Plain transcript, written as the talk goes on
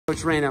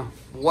Coach Reyna,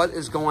 what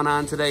is going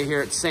on today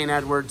here at St.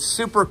 Edward's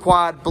Super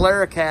Quad,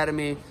 Blair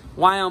Academy,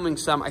 Wyoming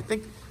Summit? I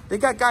think they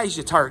got guys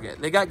you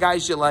target. They got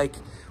guys you like.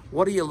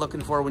 What are you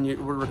looking for when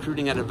we're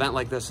recruiting at an event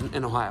like this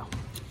in Ohio?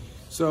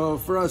 So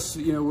for us,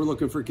 we're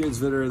looking for kids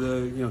that are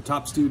the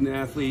top student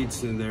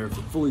athletes, and they're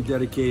fully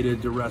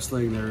dedicated to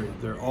wrestling.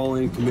 They're all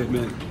in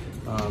commitment,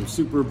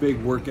 super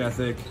big work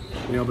ethic,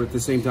 but at the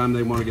same time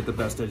they want to get the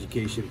best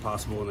education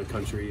possible in the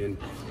country. And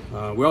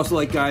we also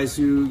like guys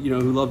who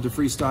who love to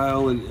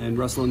freestyle and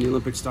wrestle in the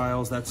Olympic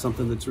styles. That's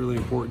something that's really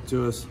important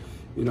to us.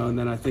 And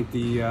then I think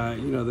the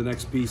the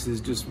next piece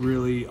is just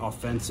really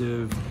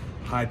offensive,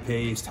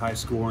 high-paced,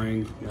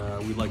 high-scoring.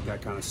 We like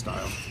that kind of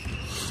style.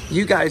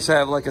 You guys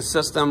have like a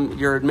system.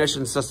 Your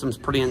admission system's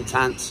pretty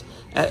intense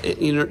at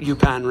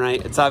UPenn,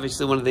 right? It's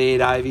obviously one of the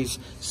 8 Ivies,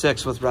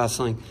 6 with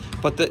wrestling,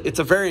 but it's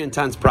a very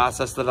intense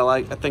process that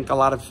I think a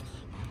lot of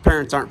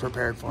parents aren't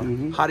prepared for.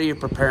 Mm-hmm. How do you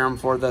prepare them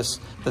for this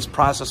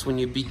process when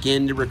you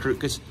begin to recruit?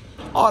 Because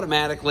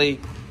automatically,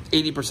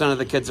 80% of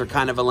the kids are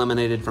kind of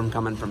eliminated from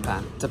coming from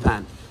Penn to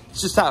Penn.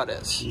 It's just how it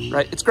is,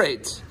 right? It's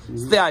great.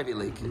 It's the Ivy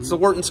League. It's the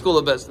Wharton School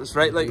of Business,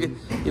 right? Like,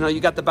 you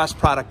got the best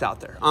product out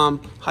there. How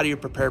do you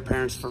prepare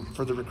parents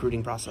for the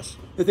recruiting process?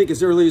 I think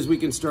as early as we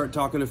can start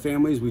talking to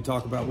families, we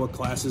talk about what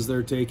classes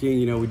they're taking.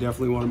 We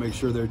definitely want to make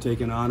sure they're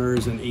taking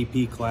honors and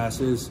AP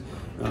classes.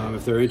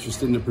 If they're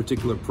interested in a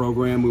particular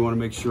program, we want to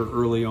make sure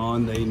early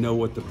on they know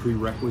what the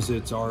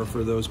prerequisites are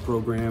for those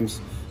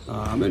programs.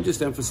 And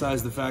just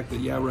emphasize the fact that,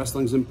 yeah,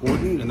 wrestling's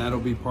important, and that'll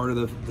be part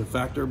of the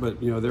factor, but,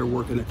 their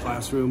work in a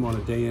classroom on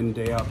a day-in,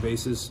 day-out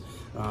basis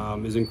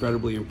is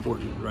incredibly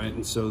important, right?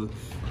 And so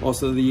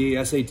also the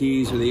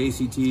SATs or the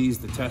ACTs,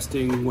 the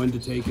testing, when to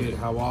take it,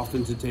 how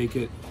often to take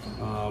it,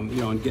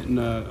 and getting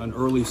an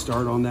early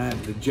start on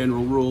that. The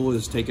general rule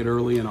is take it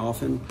early and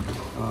often.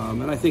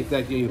 And I think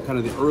that, kind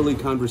of the early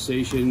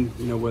conversation,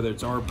 whether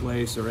it's our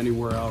place or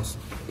anywhere else,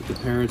 that the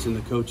parents and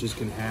the coaches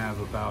can have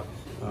about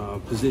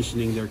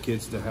positioning their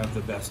kids to have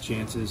the best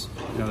chances,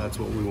 that's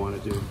what we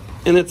want to do.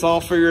 And it's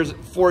all for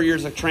 4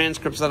 years of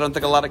transcripts. I don't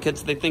think a lot of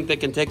kids, they think they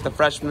can take the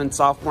freshman and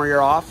sophomore year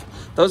off.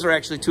 Those are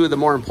actually 2 of the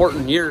more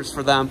important years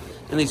for them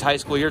in these high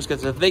school years,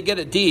 because if they get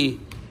a D,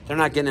 they're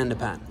not getting into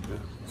Penn. Yeah.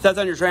 If that's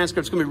on your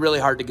transcript, it's going to be really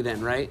hard to get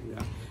in, right?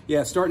 Yeah.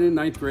 Yeah, starting in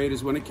 9th grade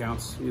is when it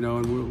counts, and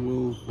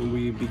we'll when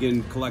we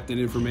begin collecting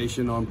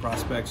information on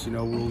prospects,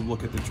 we'll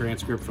look at the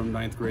transcript from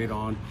 9th grade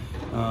on.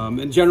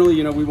 And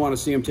generally, we want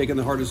to see them taking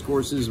the hardest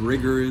courses.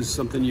 Rigor is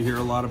something you hear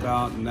a lot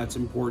about, and that's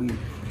important.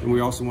 And we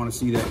also want to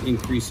see that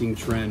increasing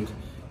trend,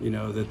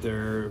 that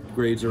their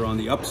grades are on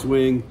the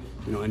upswing.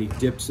 Any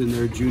dips in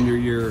their junior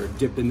year or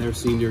dip in their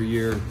senior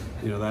year,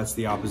 that's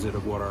the opposite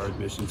of what our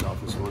admissions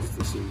office wants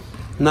to see.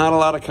 Not a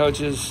lot of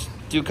coaches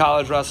do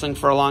college wrestling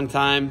for a long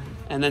time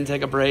and then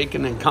take a break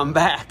and then come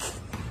back.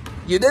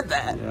 You did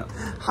that. Yeah.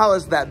 How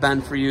has that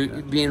been for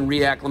you, being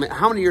reacclimated?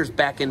 How many years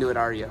back into it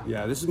are you?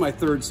 Yeah, this is my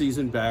 3rd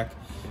season back.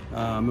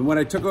 And when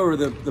I took over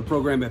the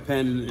program at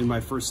Penn in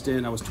my first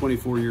stint, I was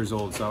 24 years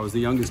old. So I was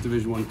the youngest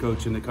Division I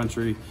coach in the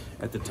country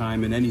at the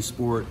time in any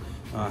sport.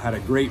 Had a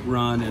great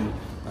run, and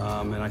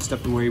I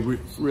stepped away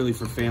really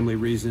for family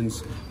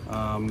reasons.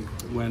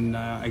 When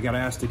I got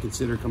asked to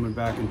consider coming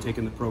back and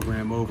taking the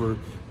program over,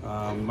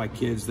 my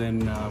kids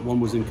then,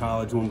 one was in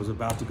college, one was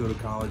about to go to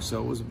college,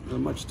 so it was a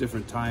much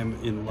different time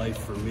in life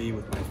for me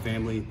with my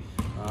family.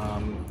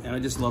 And I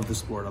just love the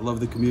sport. I love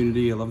the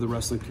community. I love the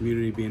wrestling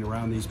community, being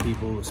around these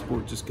people. The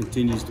sport just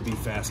continues to be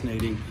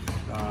fascinating.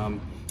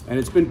 And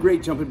it's been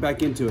great jumping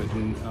back into it.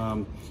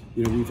 And,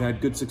 we've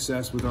had good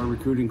success with our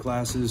recruiting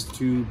classes,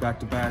 2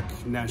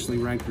 back-to-back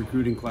nationally ranked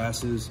recruiting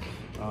classes.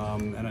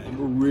 And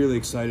we're really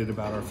excited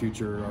about our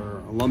future. Our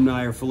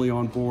alumni are fully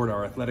on board,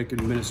 our athletic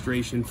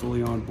administration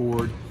fully on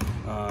board.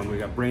 We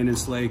got Brandon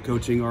Slay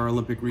coaching our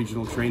Olympic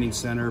Regional Training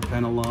Center,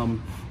 Penn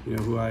alum,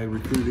 who I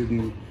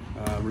recruited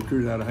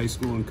out of high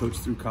school and coached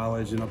through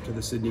college and up to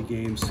the Sydney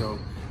Games. So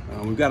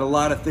we've got a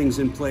lot of things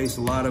in place,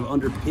 a lot of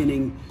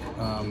underpinning,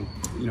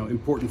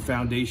 important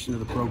foundation of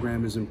the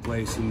program is in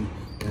place, and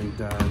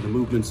the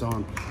movement's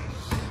on.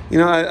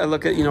 I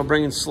look at,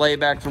 bringing Slay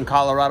back from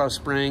Colorado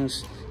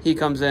Springs. He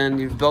comes in,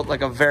 you've built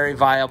like a very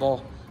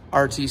viable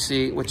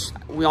RTC, which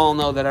we all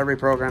know that every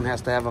program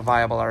has to have a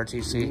viable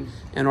RTC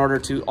in order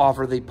to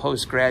offer the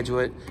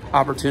postgraduate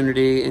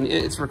opportunity. And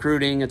it's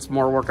recruiting, it's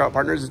more workout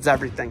partners, it's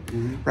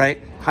everything,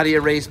 right? How do you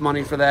raise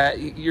money for that?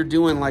 You're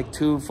doing like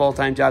 2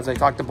 full-time jobs. I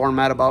talked to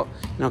Bournemouth about,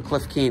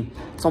 Cliff Keen.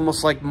 It's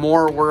almost like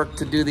more work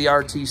to do the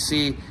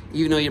RTC,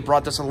 even though you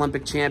brought this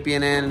Olympic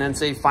champion in and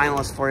NCAA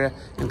finalist for you,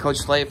 and Coach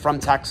Slay from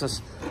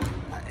Texas.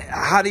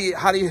 How do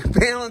you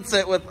balance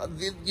it with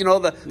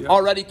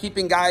already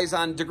keeping guys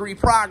on degree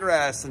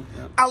progress and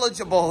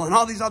eligible and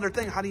all these other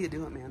things? How do you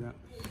do it, man?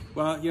 Yeah.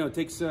 Well, it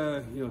takes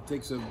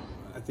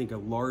I think a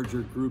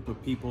larger group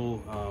of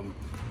people.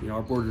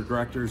 Our board of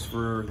directors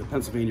for the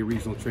Pennsylvania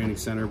Regional Training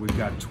Center, we've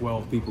got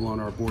 12 people on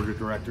our board of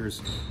directors,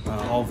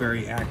 all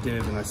very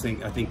active, and I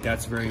think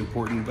that's very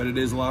important. But it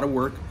is a lot of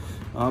work.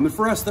 And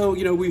for us, though,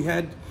 we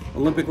had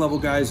Olympic level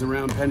guys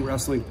around Penn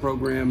wrestling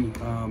program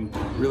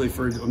really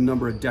for a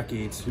number of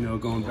decades,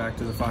 going back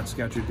to the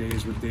Foxcatcher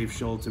days with Dave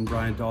Schultz and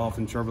Brian Dolph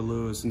and Trevor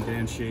Lewis and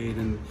Dan Shade,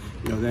 and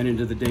then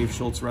into the Dave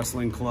Schultz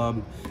Wrestling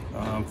Club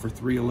for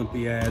 3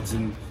 Olympiads,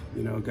 and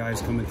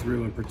guys coming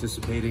through and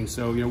participating.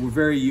 So we're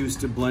very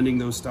used to blending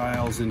those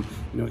styles and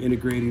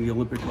integrating the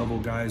Olympic level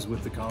guys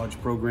with the college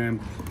program.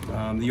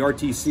 The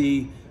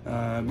RTC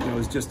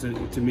is just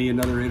to me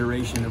another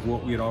iteration of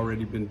what we had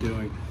already been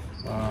doing.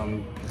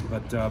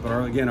 But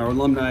our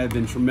alumni have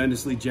been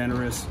tremendously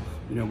generous.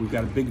 We've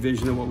got a big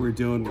vision of what we're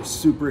doing. We're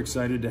super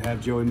excited to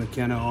have Joey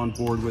McKenna on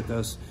board with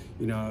us.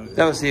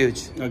 That was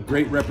huge. A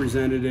great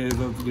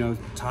representative of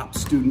top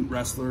student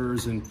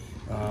wrestlers, and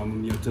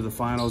to the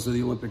finals of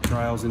the Olympic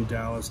trials in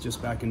Dallas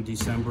just back in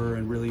December,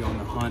 and really on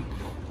the hunt.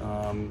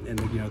 And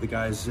the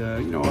guys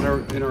in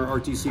our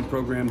RTC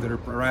program that are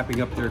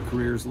wrapping up their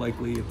careers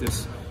likely at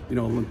this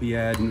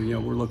Olympiad, and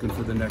we're looking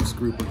for the next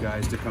group of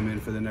guys to come in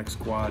for the next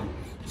quad.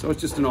 So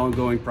it's just an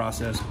ongoing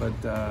process, but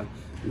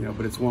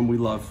but it's one we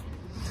love.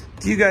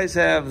 Do you guys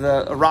have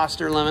a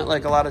roster limit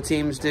like a lot of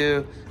teams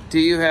do? Do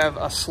you have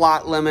a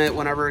slot limit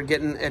whenever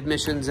getting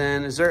admissions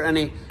in? Is there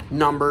any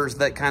numbers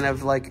that kind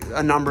of like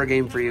a number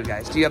game for you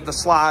guys? Do you have the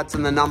slots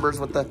and the numbers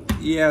with the?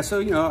 Yeah,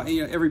 so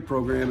every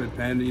program at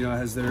Penn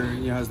has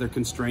their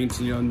constraints.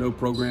 No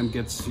program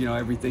gets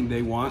everything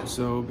they want.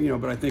 So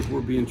but I think we're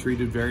being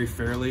treated very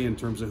fairly in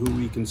terms of who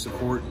we can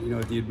support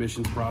at the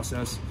admissions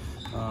process.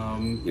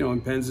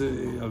 And Penn's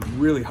a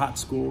really hot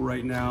school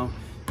right now,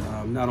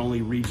 not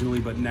only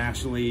regionally but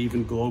nationally,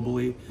 even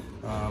globally.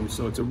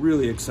 So it's a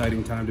really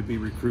exciting time to be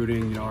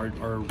recruiting. Our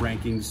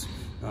rankings,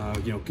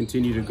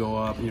 continue to go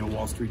up.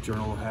 Wall Street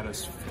Journal had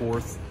us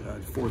fourth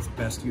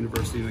best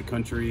university in the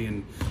country,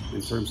 and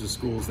in terms of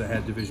schools that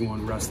had Division I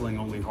wrestling,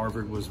 only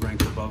Harvard was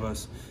ranked above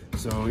us.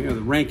 So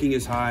the ranking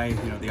is high.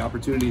 The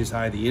opportunity is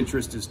high. The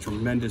interest is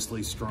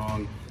tremendously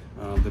strong.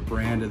 The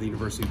brand of the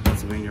University of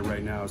Pennsylvania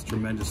right now is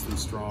tremendously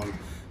strong.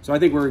 So I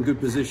think we're in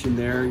good position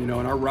there. In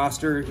our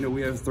roster,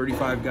 we have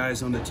 35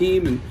 guys on the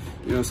team,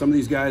 and some of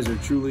these guys are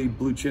truly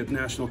blue chip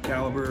national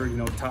caliber,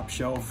 top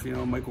shelf.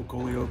 Michael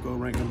Kolioko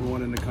ranked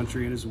 #1 in the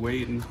country in his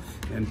weight, and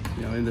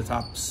in the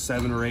top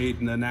 7 or 8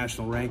 in the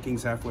national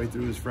rankings halfway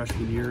through his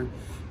freshman year.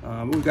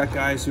 We've got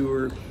guys who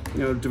are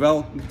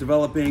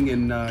developing,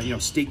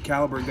 and state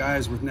caliber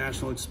guys with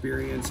national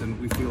experience, and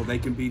we feel they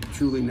can be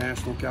truly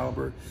national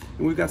caliber.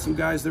 And we've got some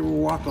guys that were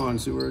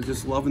walk-ons who are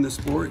just loving the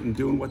sport and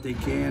doing what they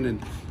can,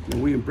 and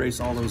we embrace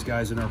all those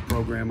guys in our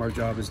program. Our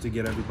job is to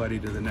get everybody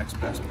to the next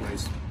best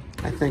place.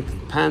 I think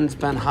Penn's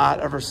been hot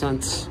ever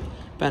since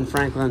Ben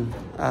Franklin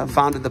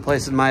founded the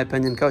place, in my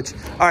opinion. Coach,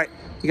 all right,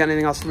 you got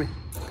anything else for me?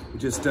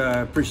 Just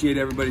appreciate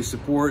everybody's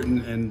support,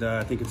 and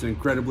I think it's an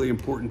incredibly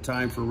important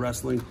time for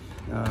wrestling.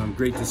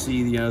 Great to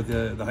see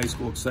the high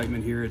school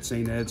excitement here at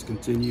St. Ed's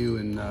continue,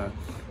 and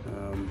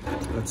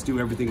let's do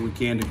everything we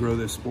can to grow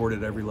this sport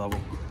at every level.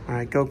 All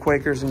right, go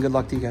Quakers, and good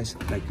luck to you guys.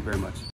 Thank you very much.